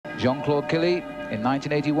Jean-Claude Killy, in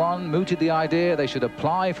 1981, mooted the idea they should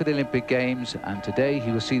apply for the Olympic Games, and today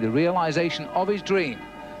he will see the realization of his dream.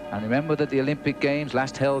 And remember that the Olympic Games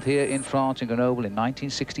last held here in France in Grenoble in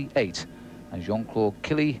 1968, and Jean-Claude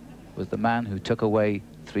Killy was the man who took away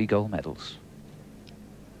 3 gold medals.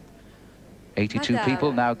 82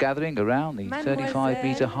 people now gathering around the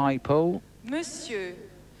 35-meter high pole. Monsieur,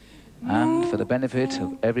 and for the benefit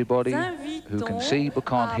of everybody who can see but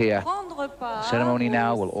can't hear, the ceremony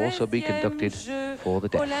now will also be conducted for the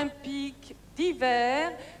deaf. Olympique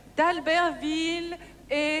d'hiver d'Albertville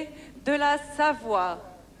et de la Savoie.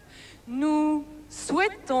 Nous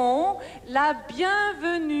souhaitons la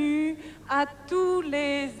bienvenue à tous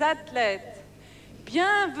les athlètes.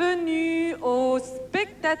 Bienvenue aux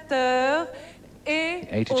spectateurs et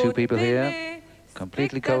 82 people here,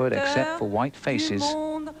 completely covered except for white faces,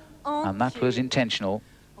 and that was intentional,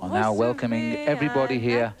 are now welcoming everybody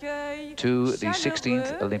here to the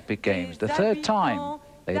 16th Olympic Games. The 3rd time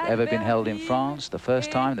they've ever been held in France. The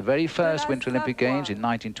first time, the very first Winter Olympic Games in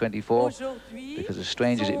 1924, because as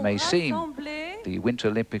strange as it may seem, the Winter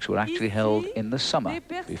Olympics were actually held in the summer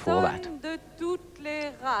before that. De toutes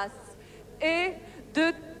les races et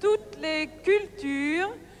de toutes les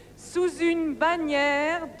cultures, sous une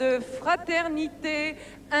bannière de fraternité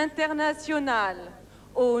internationale,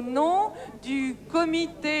 au nom du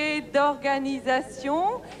comité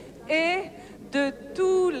d'organisation et de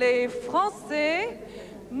tous les Français,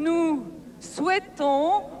 nous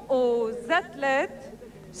souhaitons aux athlètes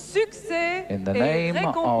succès in the et name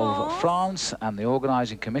of France and the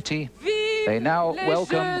organising committee, they now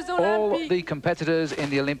welcome all the competitors in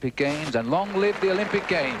the Olympic Games, and long live the Olympic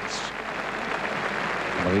Games.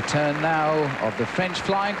 And the return now of the French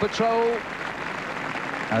Flying Patrol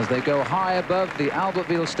as they go high above the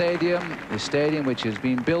Albertville Stadium, the stadium which has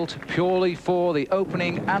been built purely for the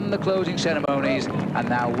opening and the closing ceremonies. And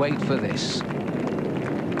now wait for this.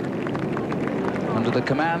 Under the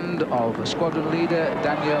command of squadron leader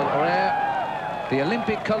Daniel Herrera, the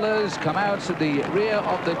Olympic colours come out of the rear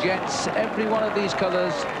of the jets. Every one of these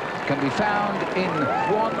colours can be found in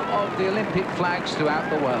one of the Olympic flags throughout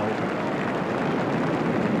the world.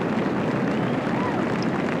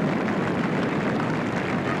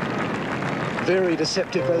 Very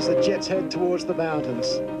deceptive as the jets head towards the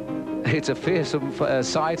mountains. It's a fearsome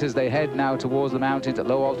sight as they head now towards the mountains at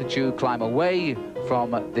low altitude, climb away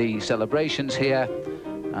from the celebrations here.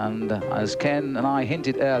 And as Ken and I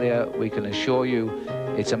hinted earlier, we can assure you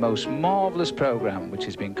it's a most marvellous programme which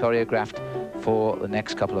has been choreographed for the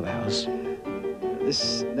next couple of hours.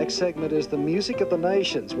 This next segment is the Music of the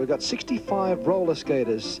Nations. We've got 65 roller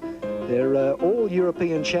skaters. They're all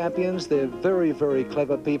European champions. They're very, very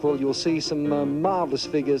clever people. You'll see some marvellous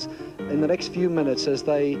figures in the next few minutes as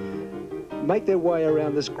they make their way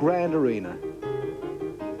around this grand arena.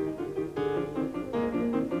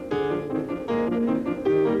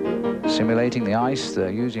 Simulating the ice, they're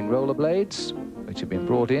using rollerblades, which have been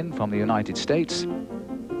brought in from the United States.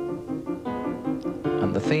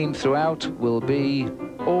 And the theme throughout will be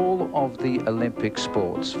all of the Olympic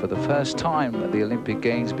sports. For the first time, the Olympic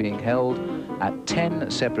Games being held at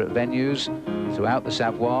 10 separate venues throughout the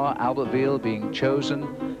Savoie, Albertville being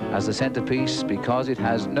chosen as the centerpiece because it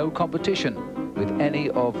has no competition with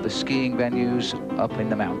any of the skiing venues up in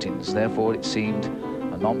the mountains. Therefore, it seemed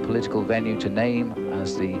a non-political venue to name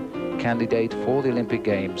as the candidate for the Olympic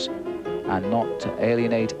Games and not to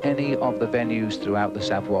alienate any of the venues throughout the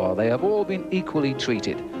Savoie. They have all been equally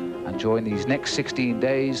treated, and during these next 16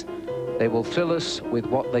 days, they will thrill us with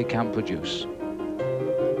what they can produce.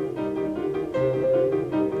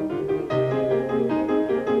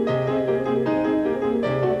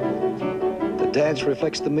 The dance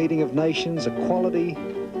reflects the meeting of nations, equality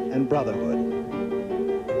and brotherhood.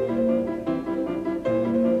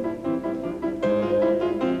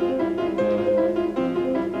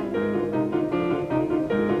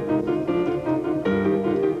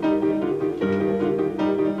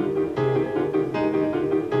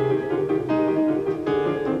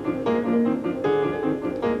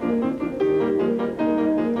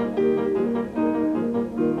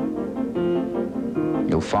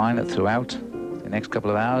 Find that throughout the next couple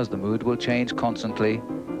of hours the mood will change constantly,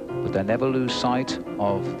 but they never lose sight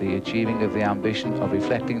of the achieving of the ambition of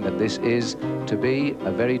reflecting that this is to be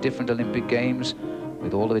a very different Olympic Games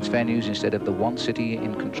with all of its venues instead of the one city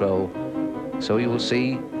in control. So you will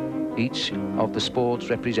see each of the sports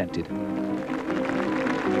represented.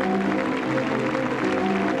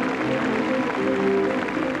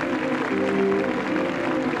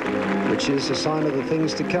 Which is a sign of the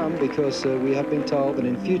things to come, because we have been told that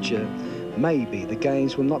in future, maybe the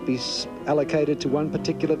Games will not be allocated to one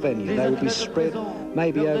particular venue. They will be spread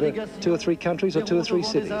maybe over 2 or 3 countries or 2 or 3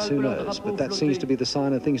 cities, who knows? But that seems to be the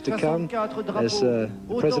sign of things to come, as the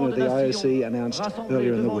president of the IOC announced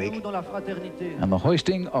earlier in the week. And the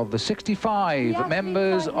hoisting of the 65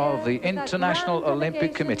 members of the International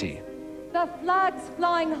Olympic Committee. The flags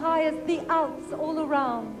flying high as the Alps all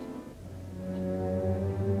around.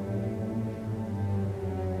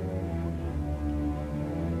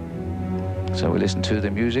 So we listen to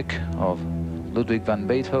the music of Ludwig van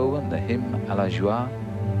Beethoven, the hymn à la joie.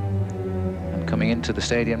 And coming into the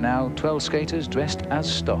stadium now, 12 skaters dressed as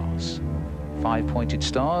stars. 5-pointed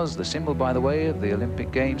stars. The symbol, by the way, of the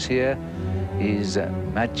Olympic Games here is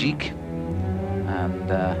magique. And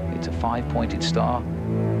it's a 5-pointed star.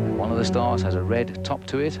 One of the stars has a red top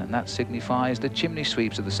to it, and that signifies the chimney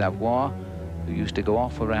sweeps of the Savoie, who used to go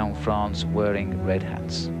off around France wearing red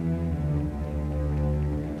hats.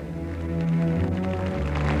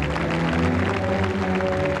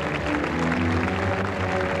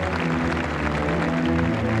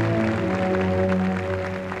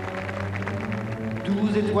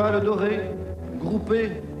 Étoiles dorées,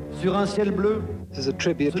 groupées sur un ciel bleu. This is a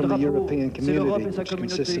tribute from the European community, which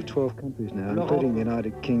consists of 12 countries now, including the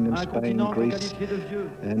United Kingdom, Spain, Greece,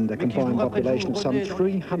 and a combined population of some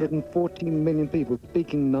 314 million people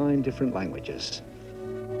speaking 9 different languages.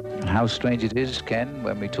 How strange it is, Ken,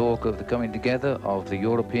 when we talk of the coming together of the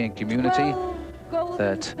European community,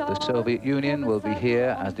 that the Soviet Union will be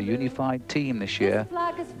here as the unified team this year,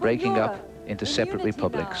 breaking up into separate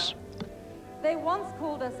republics. They once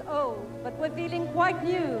called us old, but we're feeling quite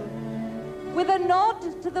new. With a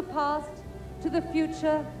nod to the past, to the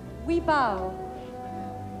future, we bow.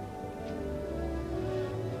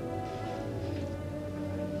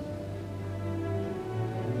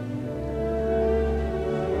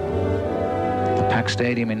 The packed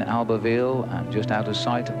stadium in Albertville, and just out of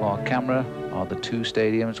sight of our camera are the 2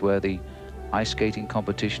 stadiums where the ice skating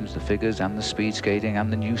competitions, the figures and the speed skating,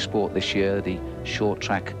 and the new sport this year, the short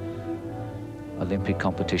track Olympic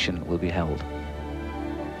competition, will be held.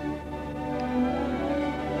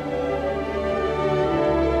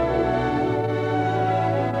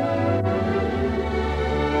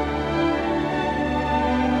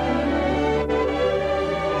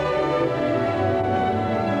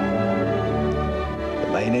 The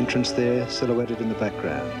main entrance there, silhouetted in the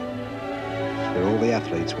background, where all the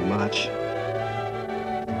athletes will march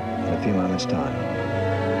in a few moments' time.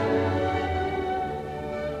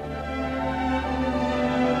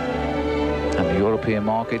 The European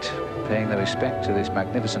market paying their respect to this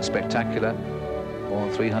magnificent spectacular. More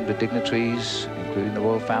than 300 dignitaries, including the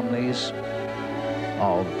royal families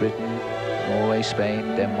of Britain, Norway,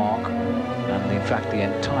 Spain, Denmark, and in fact the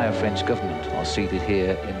entire French government are seated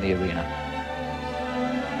here in the arena.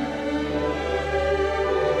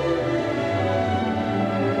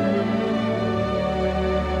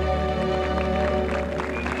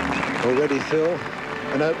 Already, Phil,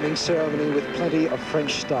 an opening ceremony with plenty of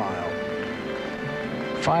French style.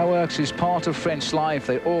 Fireworks is part of French life.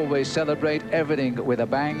 They always celebrate everything with a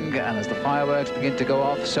bang, and as the fireworks begin to go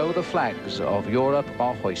off, so the flags of Europe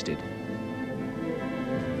are hoisted.